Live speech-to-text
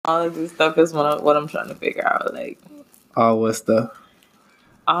All of this stuff is what I'm trying to figure out. Like, all what stuff?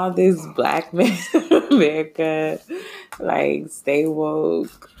 All this black man America, like, stay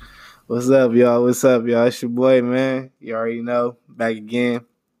woke. What's up, y'all? What's up, y'all? It's your boy, man. You already know. Back again.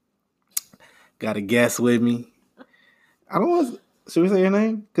 Got a guest with me. I don't want to... Should we say your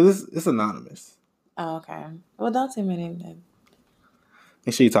name? Because it's anonymous. Oh, okay. Well, don't say my name then.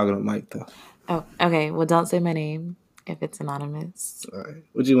 Make sure you're talking to Mike, though. Oh, okay. Well, don't say my name if it's anonymous. All right.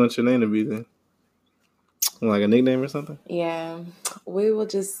 What do you want your name to be, then? Like a nickname or something? Yeah. We will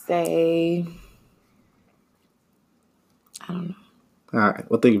just say... I don't know. All right.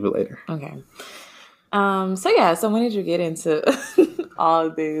 We'll think of it later. Okay. So when did you get into all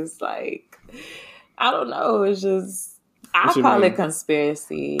of this? Like, I don't know. It's just, I call it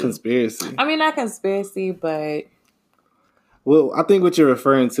conspiracy. Conspiracy. I mean, not conspiracy, but... Well, I think what you're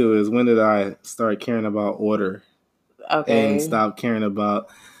referring to is when did I start caring about order? Okay. And stop caring about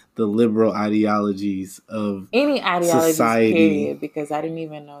the liberal ideologies of any ideologies, society. Period, because I didn't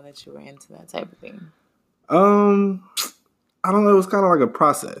even know that you were into that type of thing. I don't know. It was kind of like a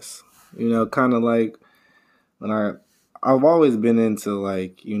process, kind of like when I've always been into,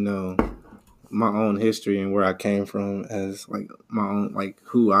 like, my own history and where I came from as, like, my own, like,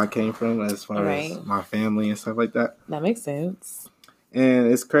 who I came from as far as my family and stuff like that. That makes sense. And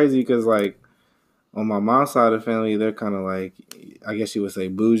it's crazy because, like, on my mom's side of the family, they're kind of like, I guess you would say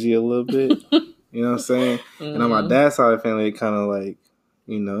bougie a little bit. You know what I'm saying? Mm-hmm. And on my dad's side of the family, kind of like,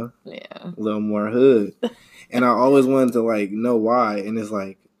 a little more hood. And I always wanted to, like, know why. And it's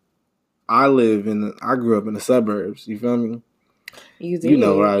like, I grew up in the suburbs. You feel me? You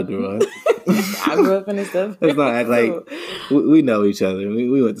know where I grew up. I grew up in the suburbs. Let's not act like we know each other.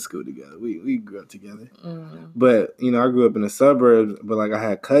 We went to school together. We grew up together. Mm. But, I grew up in the suburbs. But, like, I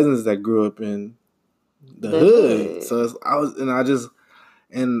had cousins that grew up in the hood. So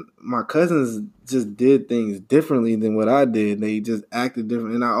and my cousins just did things differently than what I did. They just acted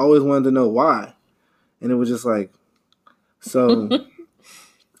different. And I always wanted to know why. And it was just like, so,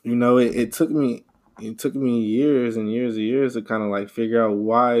 it took me years and years and years to kind of, like, figure out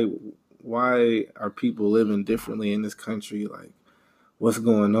why are people living differently in this country? Like, what's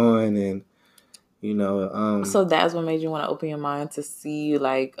going on? And, so that's what made you want to open your mind to see,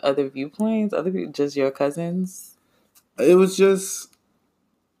 like, other viewpoints, other people, just your cousins? It was just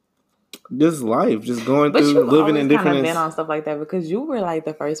life, just going through, living in different... But you've always kind of been on stuff like that because you were, like,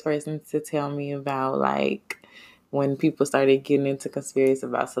 the first person to tell me about, like, when people started getting into conspiracy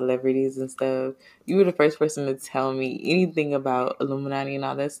about celebrities and stuff. You were the first person to tell me anything about Illuminati and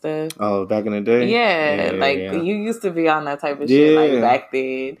all that stuff. Oh, back in the day? Yeah. You used to be on that type of shit, like, back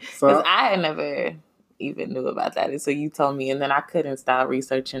then. Because I had never even knew about that until you told me, and then I couldn't stop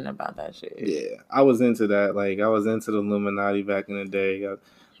researching about that shit. Yeah, I was into that. Like, I was into the Illuminati back in the day,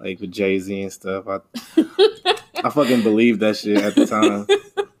 like with Jay-Z and stuff. I fucking believed that shit at the time.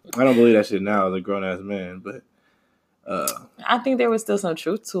 I don't believe that shit now as a grown-ass man, but... I think there was still some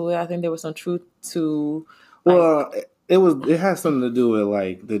truth to it. I think there was some truth to... Well, it has something to do with,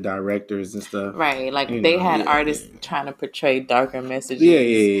 like, the directors and stuff. Right, like, they had artists trying to portray darker messages.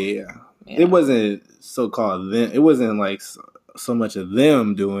 Yeah. It wasn't so-called them. It wasn't, like, so much of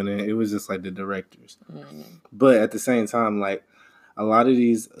them doing it. It was just, like, the directors. Mm. But at the same time, like, a lot of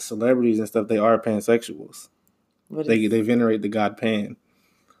these celebrities and stuff, they are pansexuals. They venerate the god Pan.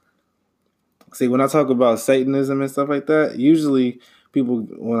 See, when I talk about Satanism and stuff like that, usually people,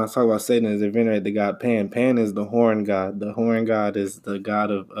 when I talk about Satanism, they venerate the god Pan. Pan is the horn god. The horn god is the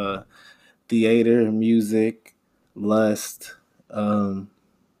god of theater, music, lust. All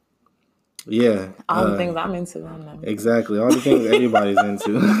the things I'm into. Exactly. All the things everybody's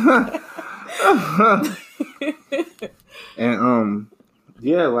into. And,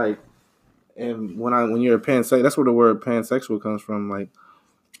 like, and when you're a pansexual, that's where the word pansexual comes from, like,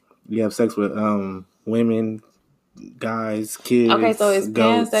 you have sex with women, guys, kids. Okay, so it's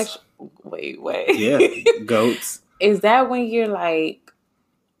pansexual. Wait. Yeah, goats. Is that when you're, like,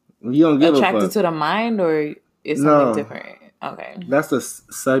 you don't get attracted to the mind, or is something different? Okay, that's the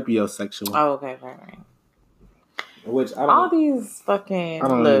sapiosexual. Oh, okay, right. Which I don't. All these fucking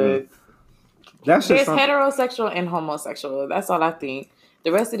look. That's just there's heterosexual and homosexual. That's all I think.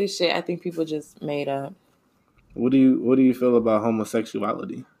 The rest of this shit, I think people just made up. What do you feel about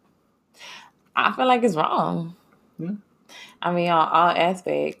homosexuality? I feel like it's wrong. Yeah. I mean, on all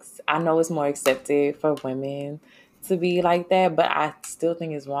aspects. I know it's more accepted for women to be like that, but I still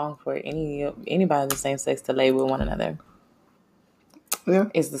think it's wrong for anybody of the same sex to lay with one another. Yeah.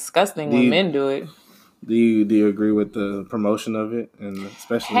 It's disgusting when men do it. Do you agree with the promotion of it, and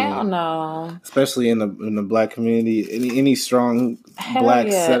especially in the black community? Any strong black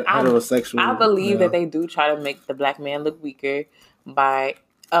heterosexual? I believe that they do try to make the black man look weaker by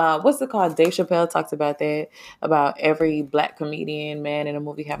what's it called? Dave Chappelle talks about that, about every black comedian man in a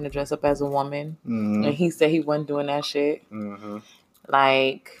movie having to dress up as a woman, and he said he wasn't doing that shit.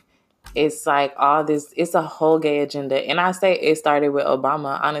 Like, it's like all this. It's a whole gay agenda, and I say it started with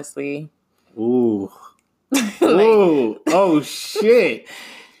Obama. Honestly. Ooh. Ooh, oh shit!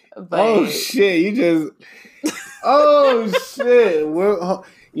 Oh shit! You just, oh shit!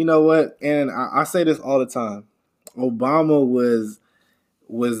 You know what? And I say this all the time. Obama was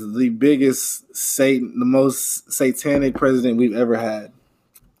the biggest Satan, the most satanic president we've ever had.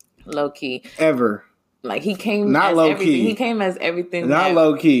 Low key, ever. Like he came not as low everything. Key. He came as everything. Not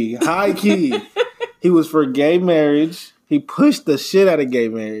low key, high key. He was for gay marriage. He pushed the shit out of gay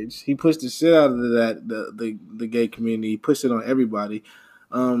marriage. He pushed the shit out of the gay community. He pushed it on everybody.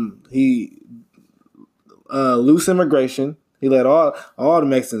 He loose immigration. He let all the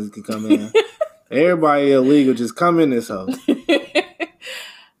Mexicans can come in. Everybody illegal just come in this house.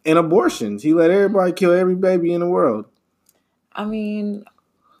 And abortions. He let everybody kill every baby in the world. I mean,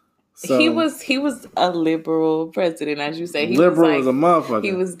 so, he was a liberal president, as you say. He liberal was a motherfucker.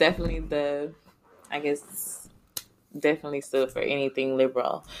 He was definitely definitely stood for anything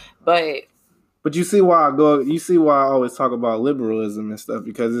liberal, but you see why I always talk about liberalism and stuff,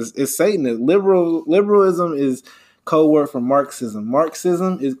 because it's Satan. Liberalism is code word for Marxism.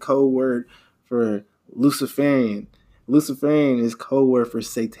 Marxism is code word for Luciferian. Luciferian is code word for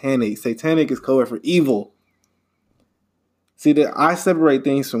satanic. Satanic is code word for evil. See, that I separate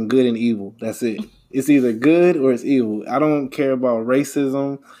things from good and evil. That's it. It's either good or it's evil. I don't care about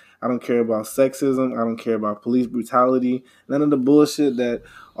racism. I don't care about sexism. I don't care about police brutality. None of the bullshit that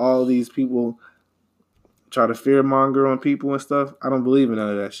all these people try to fearmonger on people and stuff. I don't believe in none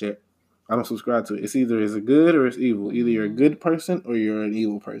of that shit. I don't subscribe to it. It's either it's good or it's evil. Either you're a good person or you're an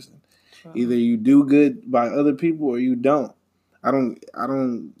evil person. True. Either you do good by other people or you don't. I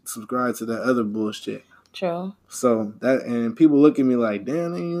don't subscribe to that other bullshit. True. So that, and people look at me like,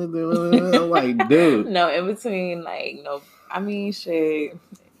 damn, I'm like, dude. No, in between, like, no. I mean, shit.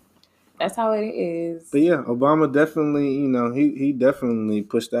 That's how it is. But yeah, Obama definitely, he definitely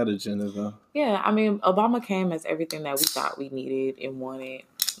pushed that agenda though. Yeah, I mean, Obama came as everything that we thought we needed and wanted,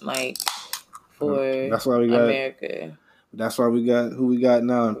 like, for that's why we got America. That's why we got who we got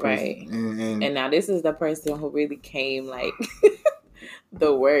now in person. Right. And now this is the person who really came, like,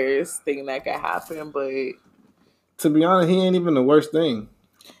 the worst thing that could happen. But to be honest, he ain't even the worst thing.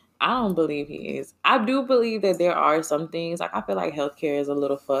 I don't believe he is. I do believe that there are some things, like, I feel like healthcare is a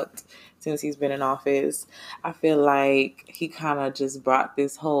little fucked since he's been in office. I feel like he kind of just brought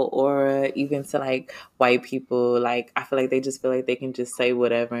this whole aura even to, like, white people. Like, I feel like they just feel like they can just say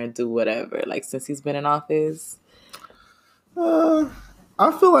whatever and do whatever, like, since he's been in office. I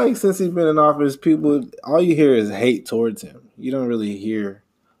feel like since he's been in office, people, all you hear is hate towards him. You don't really hear.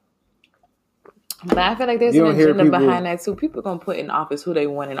 But I feel like there's an agenda behind that too. People gonna put in office who they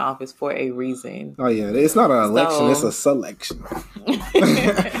want in office for a reason. Oh yeah, it's not an election; it's a selection.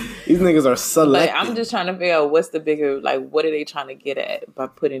 These niggas are selected. But I'm just trying to figure out what's the bigger, like, what are they trying to get at by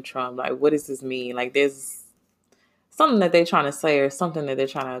putting Trump? Like, what does this mean? Like, there's something that they're trying to say or something that they're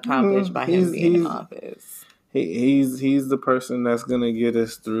trying to accomplish by him being in office. He's the person that's gonna get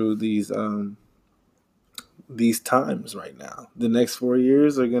us through these times right now. The next 4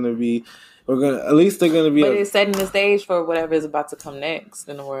 years are gonna be. At least they're going to be. But it's setting the stage for whatever is about to come next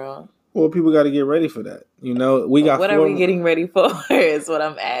in the world. Well, people got to get ready for that. We got. What are we getting ready for? Is what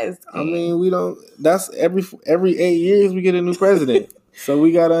I'm asking. I mean, we don't. That's every 8 years we get a new president. So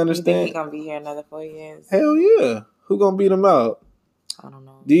we got to understand. You think he's gonna be here another 4 years? Hell yeah! Who gonna beat him out? I don't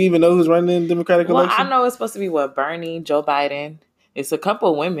know. Do you even know who's running in the Democratic election? I know it's supposed to be Bernie, Joe Biden. It's a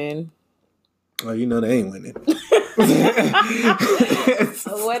couple women. Oh, they ain't winning. What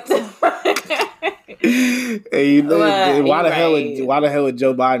the fuck? Hey, why the hell would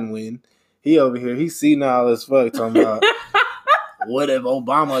Joe Biden win? He over here, he's senile as fuck talking about what if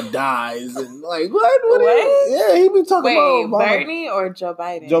Obama dies and like what? Yeah, he be talking about Obama. Bernie or Joe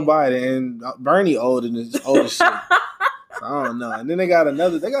Biden? Joe Biden, and Bernie old as shit. I don't know. And then they got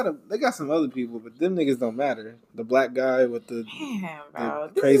some other people, but them niggas don't matter. The black guy with the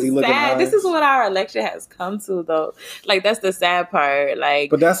crazy looking eyes. This is what our election has come to, though. Like, that's the sad part. Like,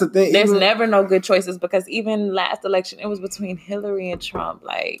 but that's the thing. There's never no good choices, because even last election, it was between Hillary and Trump.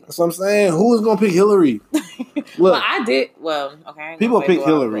 Like, that's what I'm saying. Who was gonna pick Hillary? Look, well, I did. Well, okay. People pick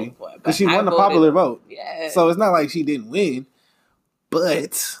Hillary because she won the popular vote. Yeah. So it's not like she didn't win,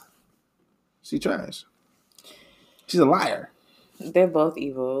 but she trash. She's a liar. They're both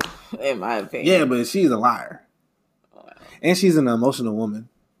evil, in my opinion. Yeah, but she's a liar. Wow. And she's an emotional woman.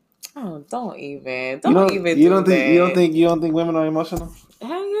 Oh, don't even You don't think women are emotional? Hell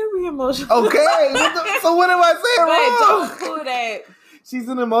yeah, we emotional. Okay, so what am I saying wrong? Don't pull that. She's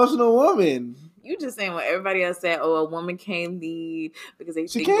an emotional woman. You just saying what everybody else said. Oh, a woman can't lead because they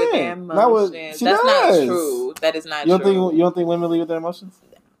think with their emotions. That's not true. That is not true. You don't think women lead with their emotions?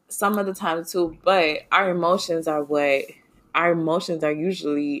 Some of the time too, but our emotions are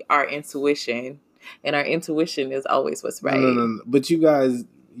usually our intuition, and our intuition is always what's right. No. But you guys,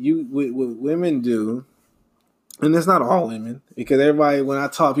 what women do, and it's not all women, because everybody, when I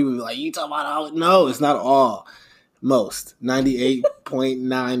talk, people be like, "You talk about all?" No, it's not all. Most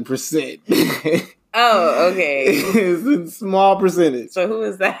 98.9%. Oh, okay. It's a small percentage. So who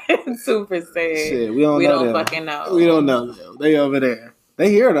is that 2%? Shit, we don't fucking know. We don't know. They over there.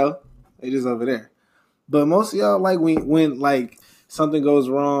 They here though. They just over there. But most of y'all, like when like something goes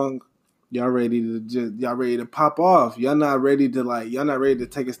wrong, y'all ready to pop off. Y'all not ready to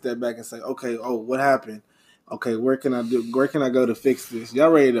take a step back and say, okay, oh, what happened? Okay, where can I go to fix this? Y'all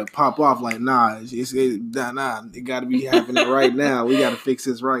ready to pop off like, nah, it got to be happening right now. We got to fix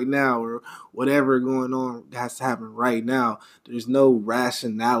this right now, or whatever going on has to happen right now. There's no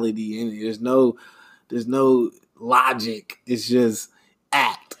rationality in it. There's no logic. It's just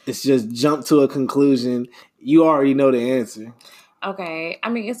act. It's just jump to a conclusion. You already know the answer. Okay, I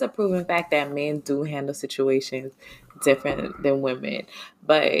mean, it's a proven fact that men do handle situations different than women,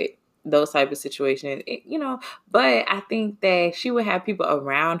 but those type of situations, but I think that she would have people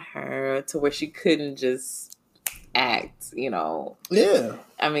around her to where she couldn't just act, Yeah.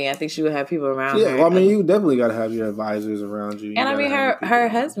 I mean, I think she would have people around her. Yeah, well, I mean, you definitely got to have your advisors around you. And I mean, her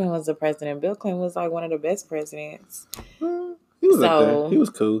husband was the president. Bill Clinton was like one of the best presidents. He was up there. He was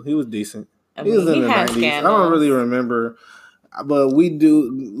cool. He was decent. He was in the 90s. Scandals. I don't really remember. But we do,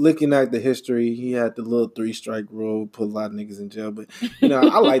 looking at the history, he had the little 3-strike rule, put a lot of niggas in jail. But,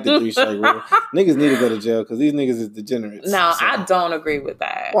 I like the 3-strike rule. Niggas need to go to jail because these niggas is degenerates. No, so. I don't agree with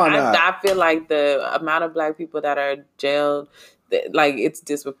that. Why not? I feel like the amount of black people that are jailed, like, it's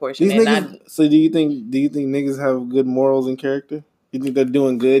disproportionate. These niggas, so do you think niggas have good morals and character? You think they're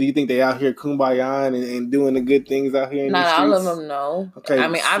doing good? Do you think they out here kumbaya and doing the good things out here in the streets? Not all of them, no. Okay. I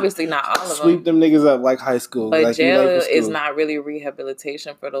mean, obviously not all of them. Sweep them niggas up like high school. But like jail is not really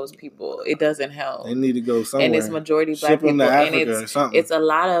rehabilitation for those people. It doesn't help. They need to go somewhere. And it's majority black people. Them to Africa or something. It's a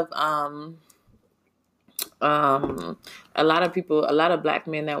lot of people, a lot of black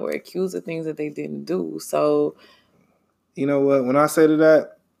men that were accused of things that they didn't do. So, you know what? When I say to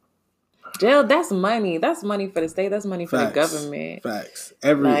that, jail, that's money. That's money for the state. That's money for the government. Facts.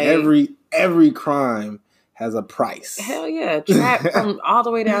 Every crime has a price. Hell yeah. From all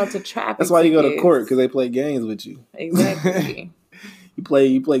the way down to traffic. That's why you go to court, because they play games with you. Exactly.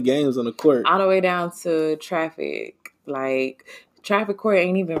 you play games on the court. All the way down to traffic. Like, traffic court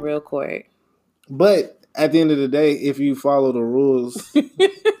ain't even real court. But at the end of the day, if you follow the rules,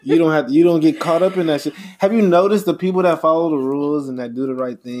 you don't get caught up in that shit. Have you noticed the people that follow the rules and that do the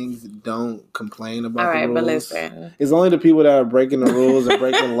right things don't complain about the rules? All right, but listen. It's only the people that are breaking the rules and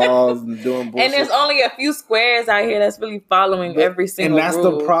breaking laws and doing bullshit. And there's only a few squares out here that's really following every single rule. And that's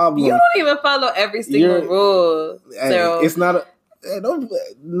the problem. You don't even follow every single rule. So it's not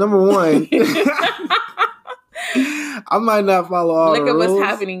number one. I might not follow all the rules. Look at what's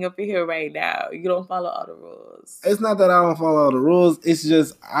happening up here right now. You don't follow all the rules. It's not that I don't follow all the rules. It's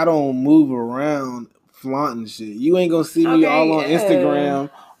just I don't move around flaunting shit. You ain't gonna see me all on Instagram,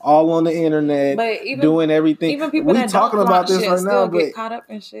 all on the internet, doing everything. Even people that talking don't about this right now, but get caught up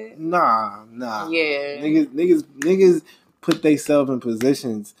in shit. Nah. Yeah. Niggas put themselves in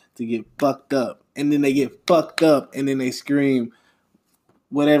positions to get fucked up, and then they get fucked up, and then they scream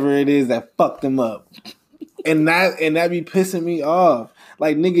whatever it is that fucked them up. And that be pissing me off.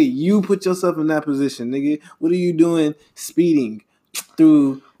 Like, nigga, you put yourself in that position, nigga. What are you doing speeding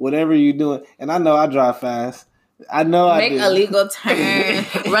through whatever you're doing? And I know I drive fast. I know I do. Make a legal turn.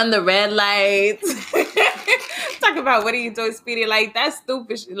 Run the red lights. Talk about what are you doing speeding? Like, that's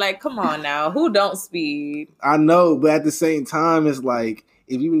stupid shit. Like, come on now. Who don't speed? I know, but at the same time, it's like,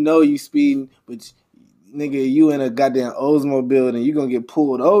 if you know you speeding, but nigga, you in a goddamn Oldsmobile and you gonna get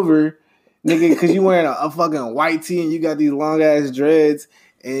pulled over, nigga, because you wearing a fucking white tee and you got these long ass dreads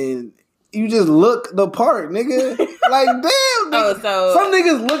and you just look the part, nigga. Like, damn. Nigga. Some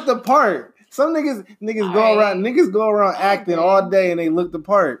niggas look the part. Some niggas go around acting all day and they look the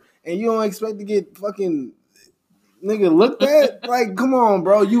part, and you don't expect to get fucking nigga looked at. Like, come on,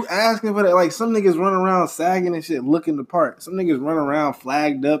 bro. You asking for that? Like, some niggas run around sagging and shit, looking the part. Some niggas run around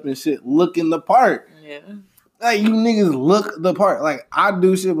flagged up and shit, looking the part. Yeah. Like, you niggas look the part. Like, I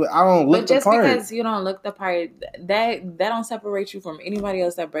do shit, but I don't look the part. But just because you don't look the part, that don't separate you from anybody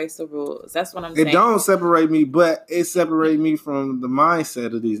else that breaks the rules. That's what I'm saying. It don't separate me, but it separates me from the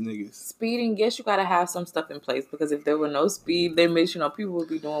mindset of these niggas. Speeding, yes, you gotta have some stuff in place, because if there were no speed limits, people would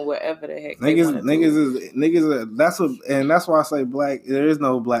be doing whatever the heck niggas. That's why I say black. There is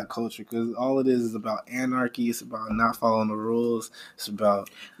no black culture, because all it is about anarchy. It's about not following the rules. It's about.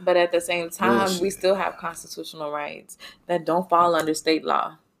 But at the same time, we still have constitutional rights that don't fall under state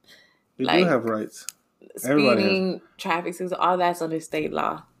law. We do have rights. Speeding, traffic signals, all that's under state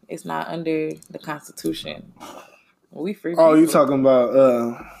law. It's not under the Constitution. We free. Oh, you talking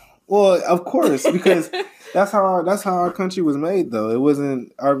about? Well, of course, because that's how our country was made. Though it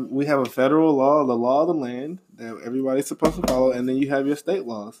wasn't. We have a federal law, the law of the land, that everybody's supposed to follow, and then you have your state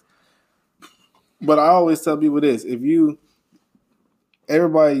laws. But I always tell people this: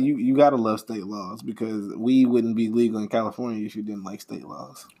 everybody, you gotta love state laws, because weed wouldn't be legal in California if you didn't like state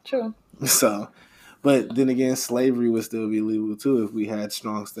laws. True. So, but then again, slavery would still be legal too if we had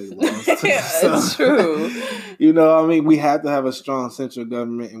strong state laws. It's true. We had to have a strong central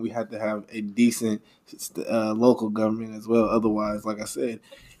government, and we had to have a decent local government as well. Otherwise, like I said,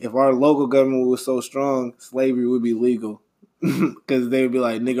 if our local government was so strong, slavery would be legal, because they would be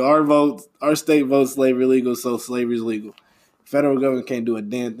like, nigga, our state votes slavery legal, so slavery's legal. Federal government can't do a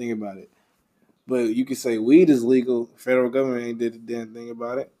damn thing about it. But you can say weed is legal. Federal government ain't did a damn thing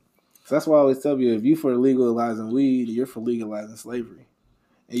about it. So that's why I always tell you, if you for legalizing weed, you're for legalizing slavery.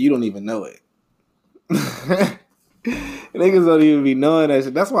 And you don't even know it. Niggas don't even be knowing that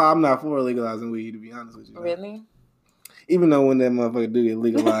shit. That's why I'm not for legalizing weed, to be honest with you. Really? Even though when that motherfucker do get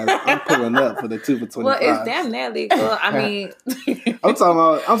legalized, I'm pulling up for the 2 for $25. Well, it's damn near legal. I mean, I'm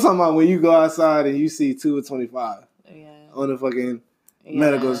talking about when you go outside and you see 2 for $25. On the fucking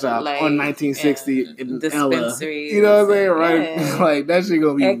medical shop on 1960 in dispensary. You know what I'm saying? Right? Yeah. Like, that shit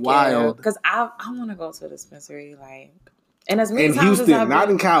gonna be wild. Because I want to go to a dispensary, and as many in times Houston, as not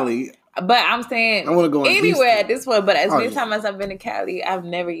in Cali. But I'm saying I want to go anywhere at this point. But as many times as I've been to Cali, I've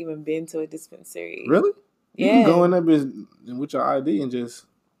never even been to a dispensary. Really? Yeah. You can go in there with your ID and just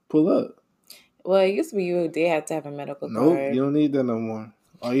pull up. Well, it used to be you did have to have a medical card. Nope, you don't need that no more.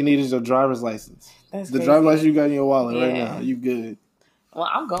 All you need is your driver's license. That's the crazy. driver's license you got in your wallet right now. You good. Well,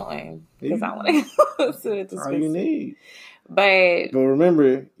 I'm going because I want to go to the dispensary. All you need. But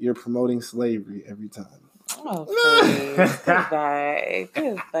remember, you're promoting slavery every time. Oh, please. Goodbye.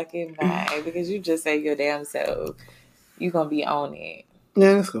 Good fucking bye. Because you just say your damn self. You're going to be on it.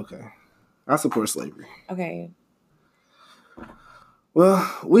 Yeah, that's okay. I support slavery. Okay.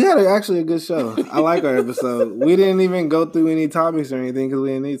 Well, we had actually a good show. I like our episode. We didn't even go through any topics or anything because we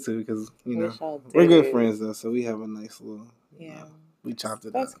didn't need to, because, we're good friends, though, so we have a nice little... Yeah. We chopped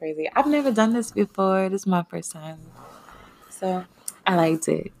it That's up. crazy. I've never done this before. This is my first time. So, I liked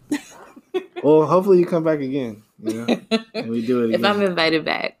it. Well, hopefully you come back again, and we do it again. If I'm invited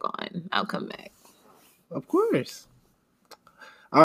back on, I'll come back. Of course.